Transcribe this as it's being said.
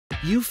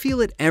You feel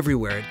it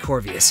everywhere at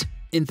Corvias.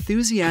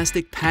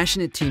 Enthusiastic,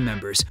 passionate team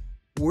members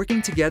working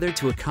together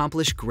to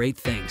accomplish great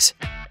things.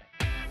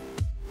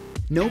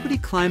 Nobody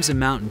climbs a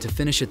mountain to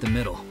finish at the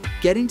middle.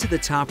 Getting to the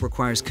top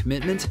requires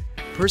commitment,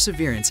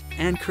 perseverance,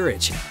 and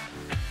courage.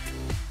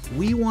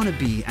 We want to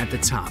be at the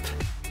top.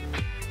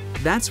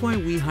 That's why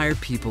we hire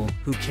people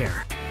who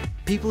care.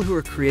 People who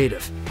are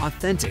creative,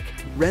 authentic,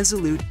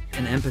 resolute,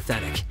 and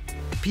empathetic.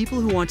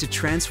 People who want to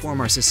transform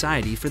our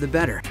society for the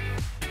better.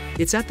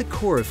 It's at the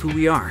core of who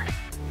we are.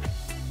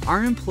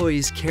 Our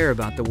employees care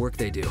about the work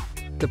they do,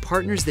 the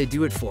partners they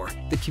do it for,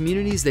 the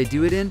communities they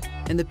do it in,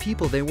 and the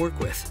people they work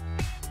with.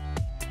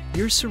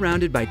 You're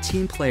surrounded by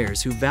team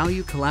players who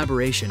value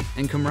collaboration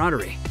and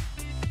camaraderie.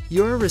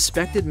 You're a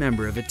respected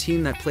member of a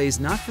team that plays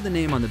not for the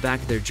name on the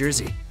back of their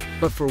jersey,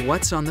 but for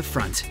what's on the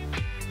front.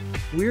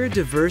 We're a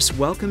diverse,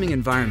 welcoming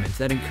environment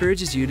that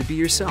encourages you to be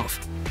yourself,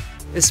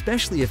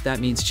 especially if that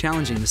means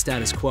challenging the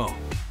status quo.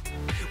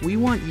 We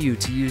want you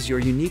to use your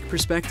unique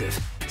perspective,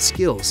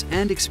 skills,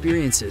 and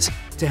experiences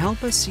to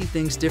help us see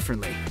things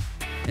differently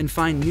and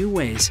find new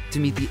ways to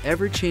meet the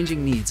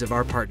ever-changing needs of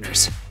our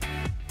partners.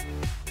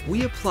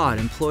 We applaud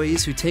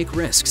employees who take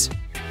risks.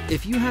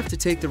 If you have to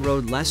take the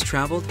road less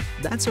traveled,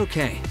 that's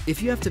okay.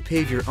 If you have to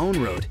pave your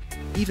own road,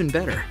 even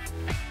better.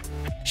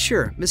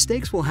 Sure,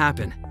 mistakes will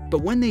happen,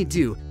 but when they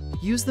do,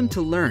 use them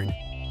to learn,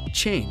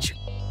 change,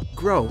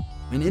 grow,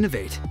 and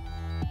innovate.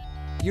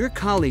 Your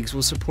colleagues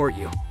will support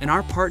you, and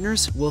our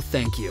partners will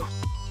thank you.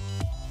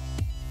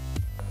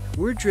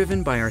 We're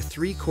driven by our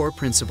 3 core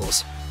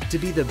principles: to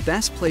be the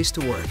best place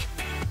to work,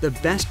 the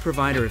best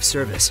provider of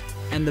service,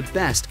 and the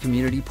best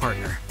community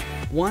partner.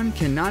 One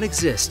cannot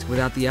exist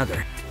without the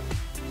other.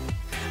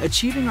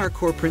 Achieving our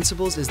core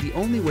principles is the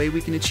only way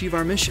we can achieve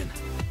our mission: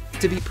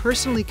 to be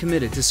personally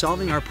committed to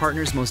solving our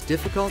partners' most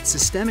difficult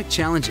systemic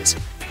challenges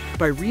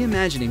by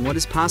reimagining what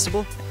is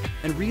possible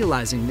and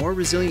realizing more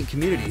resilient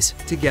communities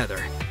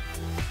together.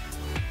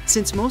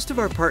 Since most of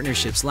our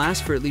partnerships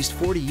last for at least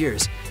 40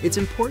 years, it's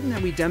important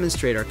that we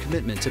demonstrate our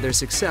commitment to their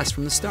success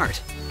from the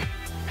start.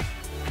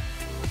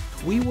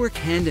 We work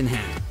hand in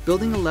hand,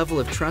 building a level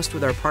of trust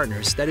with our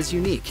partners that is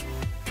unique.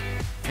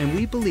 And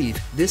we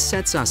believe this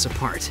sets us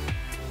apart.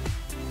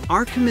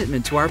 Our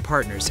commitment to our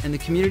partners and the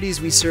communities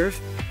we serve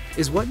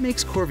is what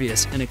makes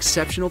Corvias an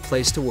exceptional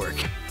place to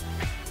work.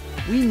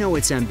 We know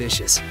it's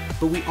ambitious,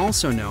 but we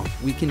also know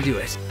we can do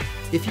it.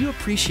 If you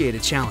appreciate a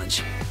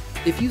challenge,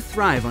 if you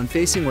thrive on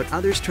facing what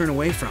others turn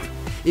away from,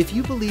 if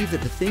you believe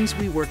that the things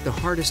we work the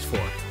hardest for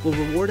will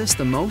reward us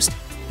the most,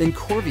 then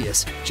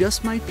Corvias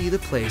just might be the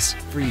place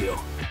for you.